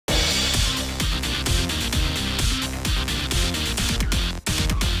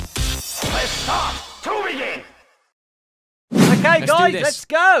Okay, guys, let's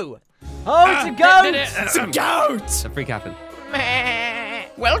go. Oh, it's a goat. It's a goat. It's a freak happen.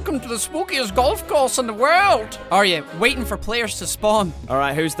 Welcome to the spookiest golf course in the world. Are you waiting for players to spawn? All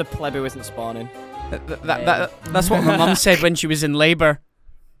right, who's the pleb who isn't spawning? That's what my mum said when she was in labor.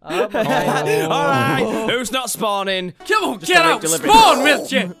 Oh, my All right, who's not spawning? Come on, Just get a out, delivery. spawn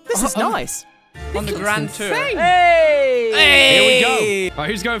with you. This is nice. On the grand tour. Hey! Here we go. All right,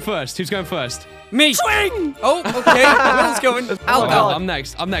 who's going first? Who's going first? Me. Swing! Oh, okay. Will's going. I'll go. I'm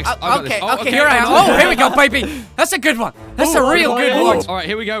next. I'm next. I got Okay, this. Oh, okay, here I am. Oh, here we go, baby. That's a good one. That's a real good one. All right,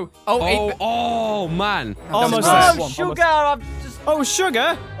 here we go. Oh, Man. Almost Oh, there. sugar! I'm just. Oh,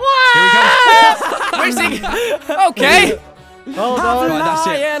 sugar. Where's he? Okay. Hold on. Right, that's it.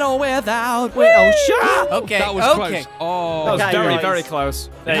 Lying or without. Wait, oh, sugar. Okay. That was okay. close. Oh. That was Okay, very, guys. very close.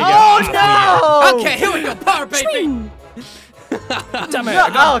 There you Oh, no! Okay, here we go. Power, baby. Damn it. No, I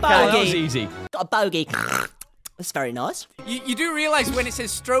got okay. That was easy. a bogey. That's very nice. You do realize when it says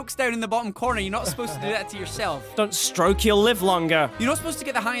strokes down in the bottom corner, you're not supposed to do that to yourself. Don't stroke, you'll live longer. You're not supposed to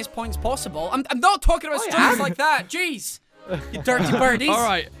get the highest points possible. I'm not talking about strokes like that. Jeez. You dirty birdies. All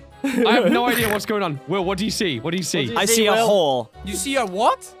right. I have no idea what's going on. Will, what do you see? What do you see? I see a Will? hole. You see a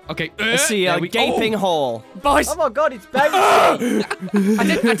what? Okay. I see a gaping hole. Boys, Oh my god, it's bouncing. I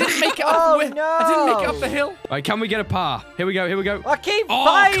didn't make it up. Oh, I didn't make it up the hill. All right, can we get a par? Here we go. Here we go. I keep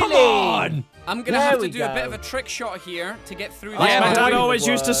Oh, failing. come on. I'm gonna There have to we do a bit go. of a trick shot here to get through Like Yeah, my man. dad Bogey. always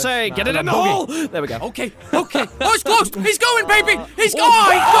used to say, Worst, get it man. in the hole. There we go. Okay. Oh, it's close. He's going, baby. He's going.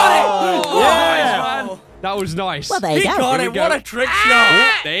 He got it. Oh, Yeah. man. That was nice. Well, there He you go. got Here it. we What go. a trick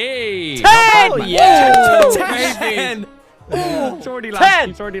shot. Hey. Ten! Not bad, man. Yeah. Ooh, 10. It's already last. 10.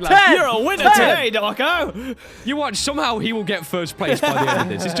 It's already 10. last. You're a winner 10. today, Darko. You watch. Somehow he will get first place by the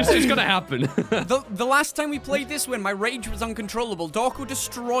end of this. It's gonna happen. The last time we played this when my rage was uncontrollable, Dorko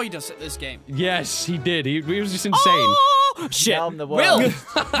destroyed us at this game. Yes, he did. He was just insane. Oh, shit. I'm the Will, worst.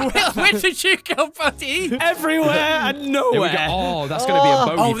 Will, where did you go, buddy? Everywhere and Here we nowhere. go. Oh, that's gonna be a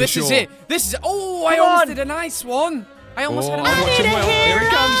bogey Oh, for this sure. is it. This is. Oh, I Come almost on. did a nice one. I almost had a Oh, nice watch him, Will. Here he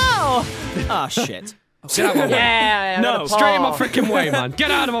comes. Ah, shit. Get out of my way. Yeah, I got No, a Straight in my par. freaking way, man. Get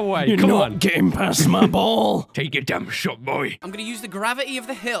out of my way. You're Come not on. getting past my ball. Take your damn shot, boy. I'm gonna use the gravity of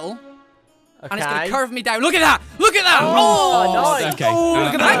the hill, and it's Okay. gonna curve me down. Look at that! Look at that! Oh, nice. Okay. Oh,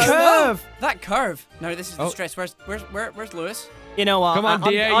 look at that Nice. curve. That curve. No, this is the Oh. stress. Where's Lewis? You know what? Come on,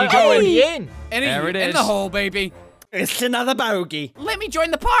 DA, you I'm going? already in. There it In is. the hole, baby. It's another bogey. Let me join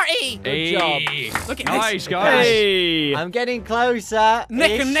the party. Hey. job. Look at Nice, this. guys. Hey. I'm getting closer.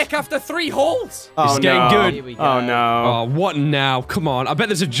 Neck and neck after 3 holes. Oh, It's getting no. good. Here we go. Oh, no. Oh, what now? Come on. I bet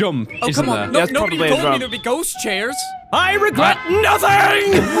there's a jump. Oh, isn't come there? on. That's Nobody probably a told me drum. there'd be ghost chairs. I regret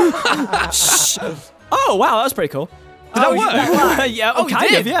nothing. Shh. Oh, wow, that was pretty cool. Did Oh, that work? Yeah, Oh,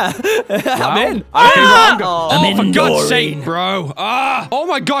 kind it of, did. yeah. Wow. I'm in. Okay, well, I'm go- Oh. oh, I'm for in, God's Doreen. sake, bro. Ah. Oh,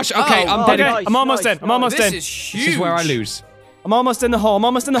 my gosh. Okay, I'm oh, dead. nice, I'm almost nice, in. I'm almost This in. is huge. This is where I lose. I'm almost in the hole. I'm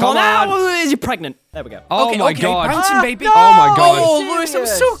almost in the Come hole. on. Now, you're pregnant. There we go. Oh, okay, my okay, God. bouncing, Ah, baby. no! Oh, my God. Oh, Lewis, I'm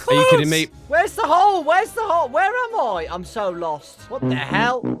so Serious? close. Are you kidding me? Where's the hole? Where's the hole? Where am I? I'm so lost. What the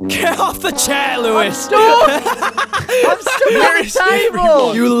hell? Get off the chair, Lewis. Stuck. I'm stuck on the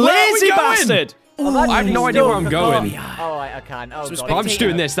table. You Where are we lazy going? bastard. I have no idea where I'm going. All right, I can. Oh, So God. I'm just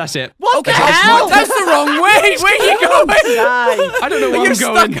doing this. That's it. What Okay, the hell? that's the wrong way. Where are you going? Nice. I don't know where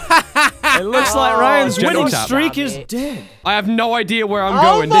You're I'm going. It looks like Oh, Ryan's General winning tap. streak is Damn it. dead. I have no idea where I'm Oh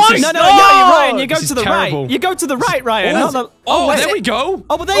going. my This is No, God. yeah, Ryan, you go This to is the terrible. right. You go to the right, Ryan. not the- Oh, is there it? we go.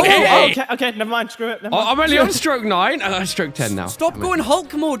 Oh, but there you Okay. go. Okay, never mind. Screw it. Never Oh, mind. I'm only on stroke 9. Stroke 10 now. Stop going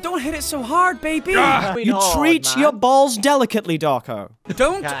Hulk mode. Don't hit it so hard, baby. Ah. You Hard, treat man. your balls delicately, Darko.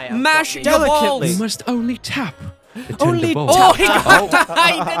 Don't Okay, I've mash got your these. balls. Delicately. You must only tap. Only Oh, he got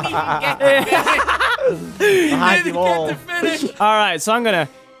he didn't even get the finish. I had He you didn't all. get the finish. All right, so I'm gonna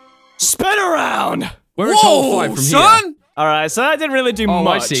spin around. Where is hole 5 Whoa, from son. here? All right, so that didn't really do Oh,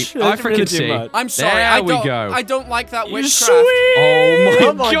 much. I see. That I didn't really freaking do see. much. I'm sorry. There I we don't. go. I don't like that You witchcraft. sweet. Oh,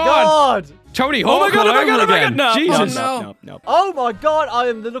 Oh my God. Tony Oh my Hawk God! all Oh my God! over Oh my again. God! No! Jesus. no. No! Oh my God. I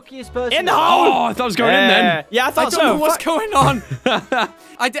am the luckiest person. In the hole. Oh, I thought I was going in then. Yeah, I I thought don't so. know what's going on.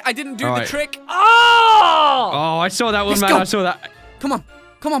 I didn't do the Alright. trick. Oh! Oh, I saw that one, Let's man. go. I saw that. Come on.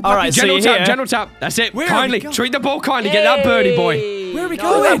 Come on, All puppy. right, so General you're tap, here. general tap. That's it. Where are kindly. we going? Treat the ball kindly. Get that birdie, boy. Where are we Nice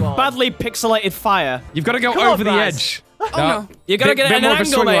going? one. Badly pixelated fire. You've got to go Come on, over the Raz. edge. Oh, no. You gotta get it Bit in an more of a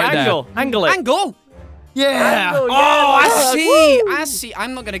angle, swing mate. right there. Angle it. Angle. Yeah. Angle, Oh, yeah. I see. I see.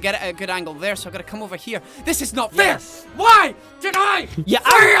 I'm not gonna get it at a good angle there, so I gotta come over here. This is not fair. Yes. Why did I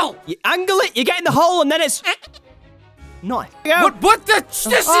fail? You angle it. You get in the hole, and then it's nice. What the?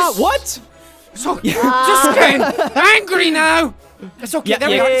 This is What? so. Just getting angry now. It's okay. Yeah, There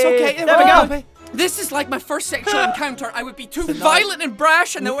we yeah, go. It's yeah, okay. yeah. There we go. This is like my first sexual encounter. I would be too violent and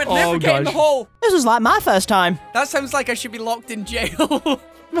brash, and I would never get in the gosh. hole. This was like my first time. That sounds like I should be locked in jail.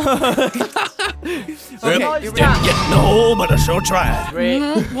 Nice Okay, here we tap. go. No, but I sure tried.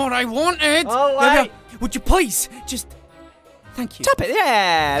 What I wanted. Oh, There we wait. go. Would you please just? Thank you. Tap it.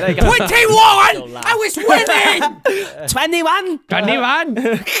 Yeah. There you go. 21! I was winning! 21. 21.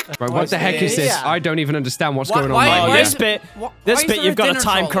 Bro, what the heck is this? Yeah. I don't even understand what's Why- going why- on Oh, right is here. this it- bit. why This is bit there you've a got to dinner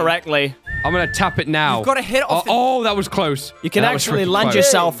time trolley? correctly. I'm gonna tap it now. You've got to hit it off the... Oh, that was close. You can That was actually freaking land close.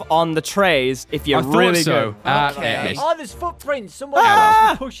 yourself on the trays if you're I thought really so. good. Okay. Oh, there's footprints. Someone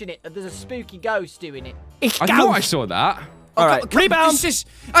Ah! else is pushing it. There's a spooky ghost doing it. I thought I saw that. All right, rebound.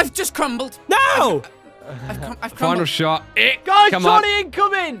 I've just crumbled. No. I've Final crumbled. shot. Guys, Come on. Johnny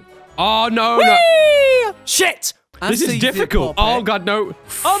incoming! Oh, no, no. Whee! Shit. This is difficult. Oh, God, no.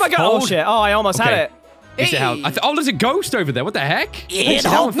 Oh my god. Oh Hold. shit. Oh, I almost had Okay. it. Is it hell? Oh, there's a ghost over there. What the heck? Yeah,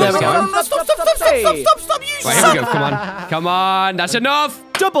 That one there feels we go. good. Stop, you Right, here we go. Come on. Come on. That's enough.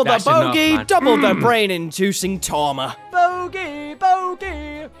 Double the That's enough, bogey, man. double the brain-inducing trauma. Bogey,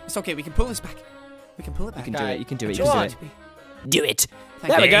 bogey! It's okay, we can pull this back. We can pull it back. You can do it. You can do it. You Go can on. do it. Do it.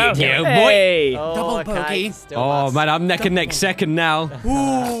 Thank There we go. you. Yeah, boy. Hey. Oh, Double okay, bogey. still Oh, mass. man. I'm neck and neck second now.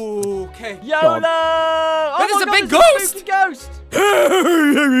 Ooh, okay. YOLO! Oh That is my a God, big there's ghost! spooky ghost!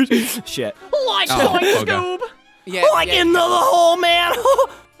 Shit. Like Oh, Tiny okay. Scoob! Yeah, Like yeah. into the hole, man. Oh,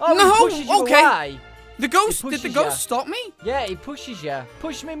 No, he pushes you okay. away. The ghost, He did the pushes ghost ya. stop me? Yeah, he pushes you.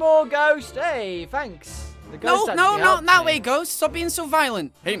 Push me more, ghost. Hey, thanks. The No, ghost no, actually not helped that me. way, ghost. Stop being so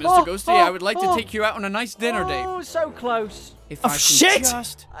violent. Hey, Mr. Oh, Ghosty, I oh, would like oh. to take you out on a nice dinner date. Oh, so close. If Oh, I can shit.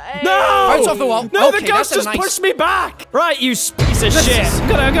 just... Hey. No! Bounce off the wall. No, Okay, the ghost that's a just nice- pushed me back. Right, you piece of shit.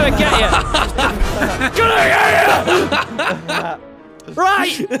 I'm gonna get you. Gonna get you.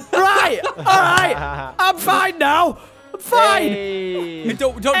 Right, all right. I'm fine now. I'm fine. Hey.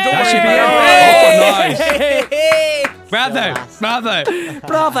 Don't That should worry. be it. Hey! Oh, nice. Bravo. Bravo.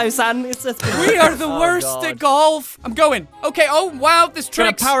 Bravo, son. It's We are the Oh, worst God. at golf. I'm going. Okay, oh, wow, this gonna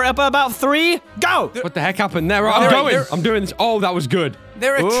tricks. power it up about 3. Go. What the heck happened there? Right, I'm There- going. there- I'm doing this. Oh, that was good.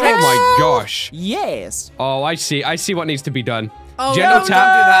 There are Oh, tricks. my gosh. Yes. Oh, I see. I see what needs to be done. Oh, Gentle no, tap.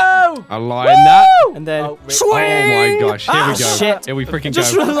 don't do that. Align that. And then Oh, rip. swing. Oh, my gosh. Here we go. Shit. Here we freaking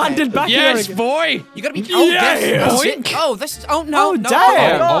Just go. landed back Yes, here. boy. You gotta be... Oh, Yeah. this. Boink. Oh, this is... Oh, no, Oh, no.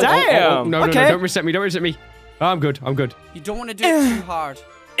 damn. Oh, Damn. no, no, Okay. no. Don't reset me. Don't reset me. Oh, I'm good. I'm good. You don't want to do it too hard.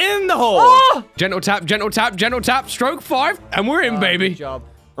 In the hole. Oh! Gentle tap, gentle tap, gentle tap. Stroke 5. And we're in, baby. Good job.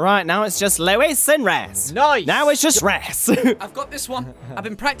 Right, now it's just Lewis and Raz. Nice. Now it's just Raz. I've got this one. I've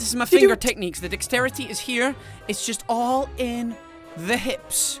been practicing my finger techniques. The dexterity is here. It's just all in the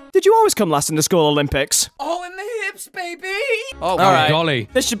hips. Did you always come last in the school Olympics? All in the hips, baby. Oh, Oh, right. golly.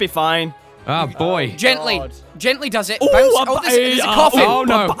 This should be fine. Oh, boy. Gently. God. Gently does it. Ooh, Bounce. a Oh, this is a ba- coffin. Oh,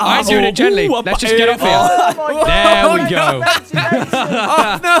 no. I'm doing it gently. Ooh, Let's just get off here. Oh my God. There we go.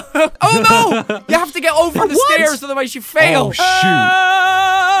 Oh, no. Oh, no. You have to get over the What? stairs, otherwise you fail. Oh, shoot.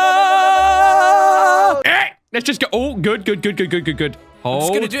 Eh, let's just go. Oh, good, good, good, good, good, good, good. I'm just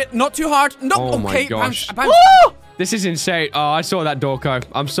gonna Hold. do it. Not too hard. No. Oh, my okay. gosh. Bounce. This is insane. Oh, I saw that, Dorco.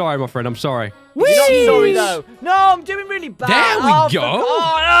 I'm sorry, my friend. I'm sorry. You're not sorry though. No, I'm doing really bad. There we Oh, go.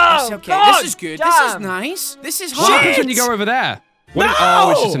 Oh, It's no. okay. God This is good. This is damn. nice. This is What hard. happens when you go over there? What No!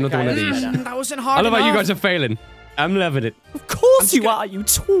 oh, it's just another one of Okay, these. that's That wasn't hard I love how you enough. guys are failing. I'm loving it. Of course just you gonna- are, you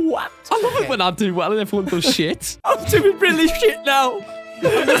twat. I love it when I do well and everyone does shit. I'm doing really shit now.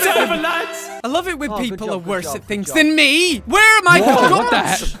 It's over, lads. I love it when Oh, good people job, are good worse job, at good things job. than me. Where am I Whoa, going? what the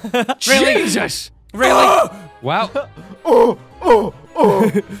heck? Really? Jesus. Really? Well,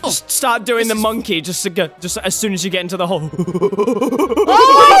 Just start doing the monkey just as soon as you get into the hole.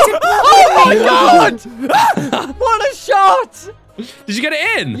 Oh my God! What a shot! did you get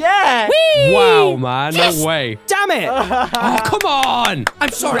it in? Yeah. Wow, man. No way. Damn it. Oh, come on. I'm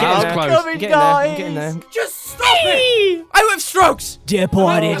sorry. That was there. close. Coming, I'm getting there. I'm guys. getting there. Just stop it. I have strokes.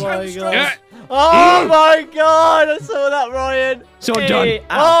 Deported. Oh my Yeah. God. Oh my God! I saw that, Ryan. So done. Hey,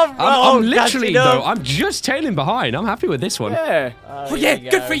 Oh, I'm literally, catching up. though, I'm just tailing behind. I'm happy with this one. Yeah. Oh yeah, there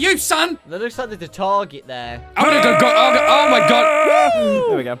you good go. for you, son. That looks like there's a target there. I'm gonna go. Oh, my God.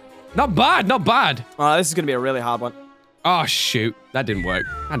 There we go. Not bad. Not bad. Oh, this is gonna be a really hard one. Oh, shoot. That didn't work.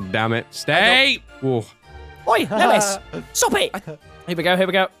 God damn it. Stay. Whoa. Oi, Lewis, stop it. Here we go. Here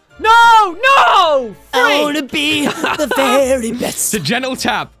we go. No! No! I wanna be the very best. It's a gentle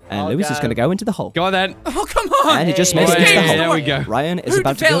tap. And I'll Lewis is go. gonna go into the hole. Go on then. Oh come on. And he just Hey. made it into the Hey, hole. there we go. Ryan is Who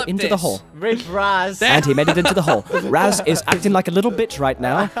about to go developed into the this? hole. Rip Raz. And he made it into the hole. Raz is acting like a little bitch right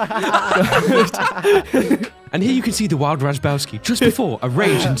now. And here you can see the wild Razbowski just before a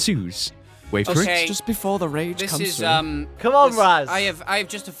rage ensues. Wait for Okay. it. Just before the rage This comes is through. Come on, this- Raz. I have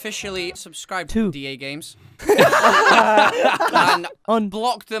just officially subscribed Two. to DAGames. And On-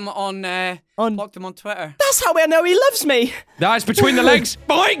 blocked them on blocked them on Twitter. That's how I know he loves me. That's between the legs.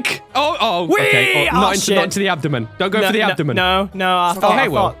 Boink! Oh, okay. Oh, Oh, not shit. into the abdomen. Don't go for the abdomen. No. I Oh, thought. hey,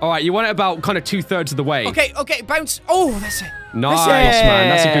 Will. All right, you want it about kind of 2/3 of the way. Okay, bounce. Oh, that's it. Nice, That's it. man.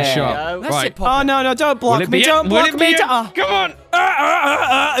 That's a good shot. Go. That's Right. it, Pop. Oh no! Don't Will block it me! be it? Don't Will block it me! be it? Come on.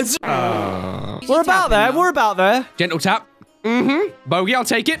 We're about there. We're about there. Gentle tap. Bogey, I'll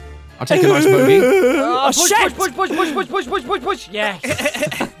take it. I'll take a nice bogey. Oh, shit. push. Yes.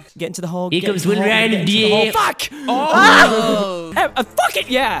 Get into the hole. Here get comes into the one hole, round get of into the hole. the- Fuck! Oh. Fuck it!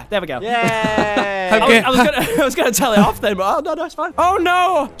 Yeah, there we go. Yeah. Okay. I was gonna tell it off then, but no, it's fine. Oh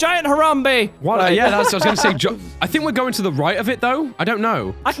no! Giant Harambe! What? Right. Yeah, that's what I was going to say. I think we're going to the right of it, though. I don't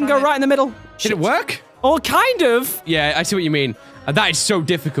know. I can go right in the middle. Did it work? Oh, kind of. Yeah, I see what you mean. That is so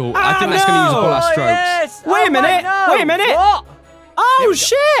difficult. I think that's going to use all our Oh, strokes. yes. Wait a Oh, minute, no. wait a minute. What? Oh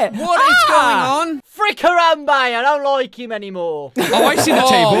shit! What is going on? Frick Harambe. I don't like him anymore. Oh, I see the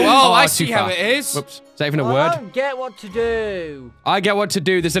table. Oh, I too see how far. it is. Whoops. Is that even a I word? don't get what to do. I get what to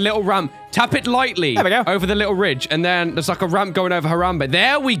do. There's a little ramp. Tap it lightly There we go. over the little ridge, and then there's like a ramp going over Harambe.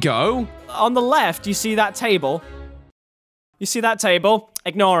 There we go. On the left, you see that table. You see that table?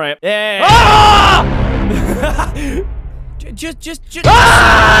 Ignore it. Yeah. Just.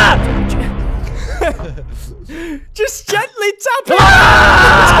 Just gently tap it.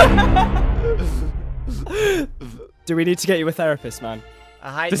 Do we need to get you a therapist, man?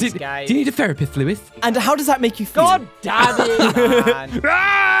 I hate Do this you game. need a therapist, Lewis? And how does that make you feel? God damn it,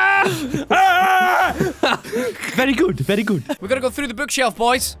 man. Very good, very good. We gotta go through the bookshelf,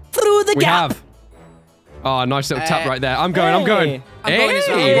 boys. Through the We gap. have. Oh, nice little tap right there. I'm going, I'm Hey. going. I'm going as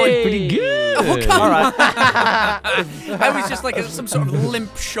well, I'm Hey, going. pretty good. Oh, come All right. I was just like some sort of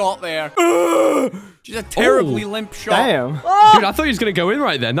limp shot there. Just a terribly limp shot. Damn. Dude, I thought he was going to go in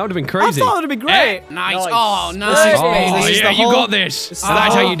right then. That would have been I crazy. thought it would be great. Nice. Nice. Oh, This nice. is- Oh, This is yeah, the you whole- got this. this is That's the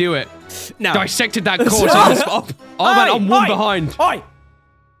how whole- you do it. No. Dissected that course on the spot. Oh, man, I'm one behind. Oi!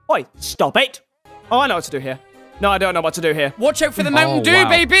 Oi! Stop it! Oh, I know what to do here. No, I don't know what to do here. Watch out for the Mountain Oh, Dew, wow.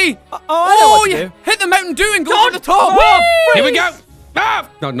 baby. Oh, I know what to yeah. do. Hit the Mountain Dew and go over the top. Here we go. Ah!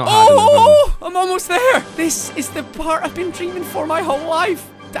 No, not hard enough. Oh, I'm almost there. This is the part I've been dreaming for my whole life.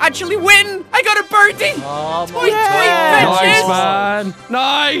 To actually win. I got a birdie. Oh, my Tweet, God. tweet, Nice, bitches. man.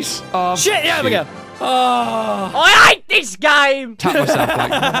 Nice. Oh, Shit, yeah, there we go. Oh. I hate this game. Tap myself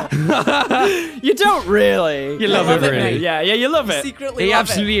like. You don't really. You love love it, it, really. mate. Yeah, you love it. Secretly He love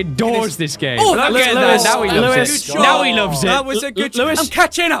absolutely it. adores this game. Oh, Look Lewis, at Lewis, that. Now he loves Lewis. it. Now he loves That it. was a good Lewis- shot. I'm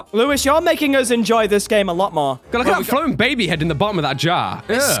catching up. Lewis, you're making us enjoy this game a lot more. God, look at that floating baby head in the bottom of that jar.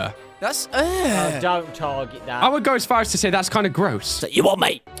 Ugh. That's Oh, don't target that. I would go as far as to say that's kind of gross. You what,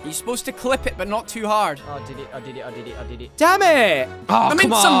 mate? You're supposed to clip it, but not too hard. I did it. Damn it! Oh, I'm in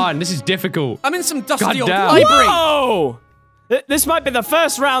come some- on. This is difficult. I'm in some dusty old Goddamn. library. Whoa! This might be the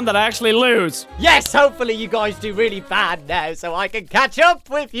first round that I actually lose. Yes, hopefully you guys do really bad now so I can catch up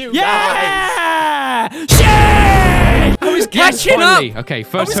with you guys. Yeah! Shit! I was Yes, catching up. finally. Okay, I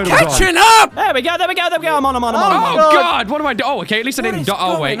first was total gone. catching up. There we go, there we go, there we go. I'm on. Oh, God. God. What am I doing? Oh, okay. At least I didn't. is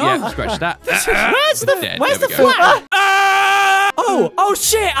Oh, wait. going Yeah, on? scratch that. Where's the Dead. where's There the we go. flat? Oh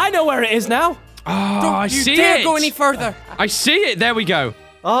shit! I know where it is now. Oh, I You see dare it. go any further. I see it. There we go.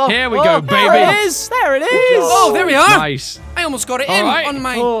 Oh, Here we oh, go, There baby. it is. There it is. Oh, there we are. Nice. I almost got it All in right. on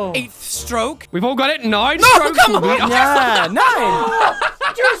my Oh. 8th stroke. We've all got it. 9 No, strokes. come on. Yeah, 9.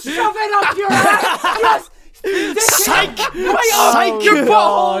 Just shove it up your ass. Psych! Oh, Psych! Your butthole.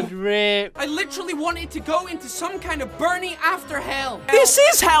 God, Rip. I literally wanted to go into some kind of Bernie after hell. This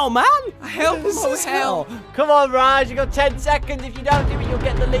is hell, man. Hell below hell. Come on, Raj. You got 10 seconds. If you don't do it, you'll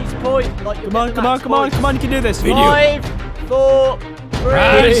get the least point. Like, you'll Come on, get the come on, max come on, points. come on. You can do this. 5, 4, 3,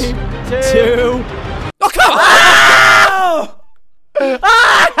 Raz. 2. 2. Oh, come on.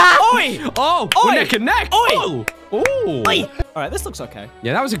 Oi! Oh, Oi. we're neck and neck. Oi. Oh. Ooh. Oi! All right, this looks okay.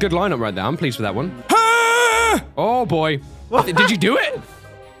 Yeah, that was a good lineup right there. I'm pleased with that one. Oh, boy. Did you do it?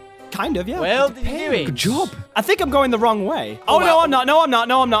 Kind of, yeah. Well, did you do Good it? job. I think I'm going the wrong way. Oh, no, well. I'm not. No, I'm not.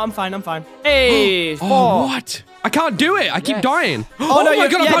 No, I'm not. I'm fine. I'm fine. Hey, 4. Oh, what? I can't do it. I keep Yes. dying. Oh, no, my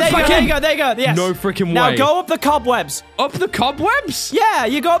you, God, yeah, I'm there you back go, in. there you go, yes. No freaking Now way. go up the cobwebs. Up the cobwebs? Yeah,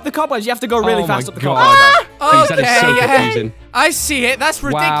 you go up the cobwebs. You have to go really Oh fast my up the God. cobwebs. Please, that is so Okay, yeah. confusing. I see it. That's Wow.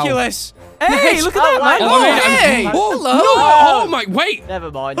 ridiculous. Hey, look at that, man. Oh, hey! Oh, Hello. no. Oh, my, wait.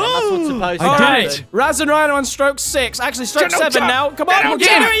 Never mind, then. That's what's supposed to I happen. did it. Raz and Ryan on stroke 6. Actually, stroke No, 7 jump. now. Come No, on, no, we'll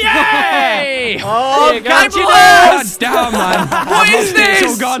jump. do it. Yeah! Hey. Oh, There you go. catch you God this! damn, man. What is this?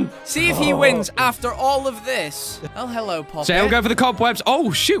 It's all gone. See if he wins after all of this. Oh, hello, Poppy. So I'll go for the cobwebs.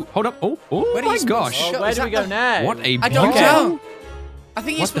 Oh, shoot. Hold up. Oh, Where are my you gosh. supposed to Oh, where do we go now? What a I don't beautiful- know. I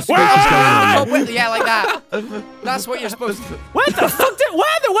think you're What the supposed to space is going on there? Yeah, like that. That's what you're supposed to do. Where the fuck did...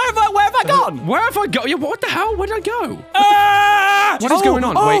 Where have I gone? Where have I got? Yeah, what the hell? Where did I go? What is going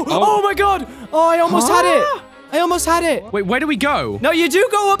on? Oh, Wait, oh my god. Oh, I almost had it. I almost had it. Wait, where do we go? No, you do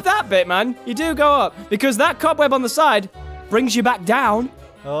go up that bit, man. You do go up. Because that cobweb on the side brings you back down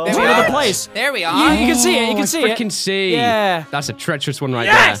Oh, to another place. There we are. You can see it. You can see I it. freaking see. Yeah. That's a treacherous one right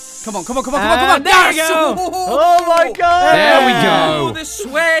yes! Come on, come on, come on, come on, come on. There we Yes! go. Oh, my God! There we Oh, go. the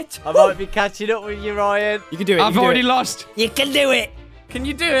sweat. I might be catching up with you, Ryan. You can do it. I've already lost. You can do it. Can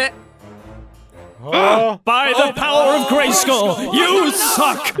you do it? Oh. By the power of Grayskull, you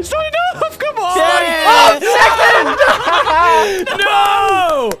suck. It's not enough. Come on.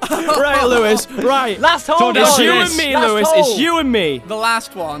 No! Right, Lewis. Right. Last hole, It's guys. you and me, Last Lewis. hole. It's you and me. The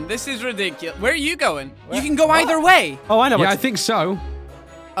last one. This is ridiculous. Where are you going? You can go either way. Oh, I know. Yeah, I what think so.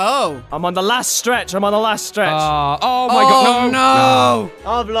 Oh. I'm on the last stretch. I'm on the last stretch. Oh my God, no.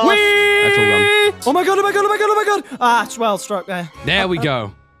 I've lost. That's all gone. Oh my god! Oh my god! Oh my god! Oh my god! Ah, 12 stroke there. There we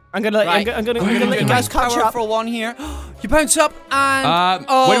go. I'm gonna let Right. I'm gonna let you guys catch up. Powerful one here. You bounce up and.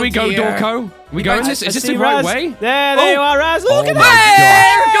 Oh, Where do we go, dear. Dorco? We going this? Is this the See, right Raz? way? There you are, Raz. Look at my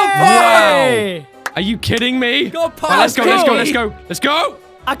that! gosh. Hey! Are you kidding me? Go, Right, let's go, let's go, let's go. Let's go.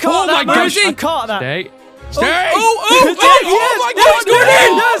 I caught Oh that, my man. gosh. I caught that. Stay. Stay. Oh my yes, God.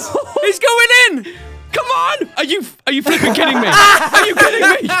 yes, He's going in. Come on. Are you flipping kidding me? Are you kidding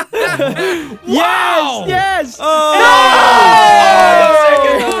me? Wow. Yes!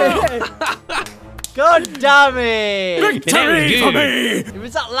 God damn it! Victory for me. It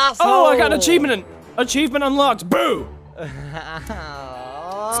was that last Oh, hole. I got an achievement. Achievement unlocked. Boo!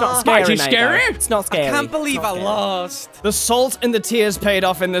 It's not scary, Is he mate, scary? though. It's not scary. Can't believe It's I not scary. lost. The salt and the tears paid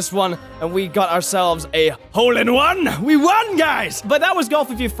off in this one, and we got ourselves a hole-in-one. We won, guys! But that was Golf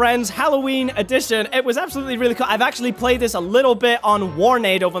with Your Friends Halloween edition. It was absolutely really cool. I've actually played this a little bit on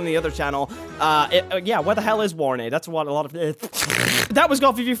Warnade over on the other channel. Yeah, where the hell is Warnade? That's what a lot of... That was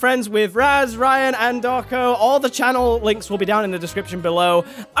Golf with Your Friends with Raz, Ryan, and Darko. All the channel links will be down in the description below.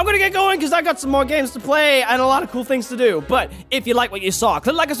 I'm gonna get going because I got some more games to play and a lot of cool things to do. But if you like what you saw,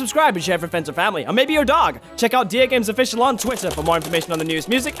 click like and subscribe and share for friends and family, or maybe your dog. Check out DAGames Official on Twitter for more information on the newest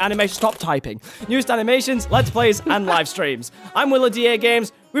music, animation, stop typing, newest animations, let's plays, and live streams. I'm Will of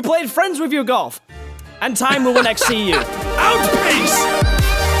DAGames. We played Friends Review Golf, and time will next see you. Out, peace!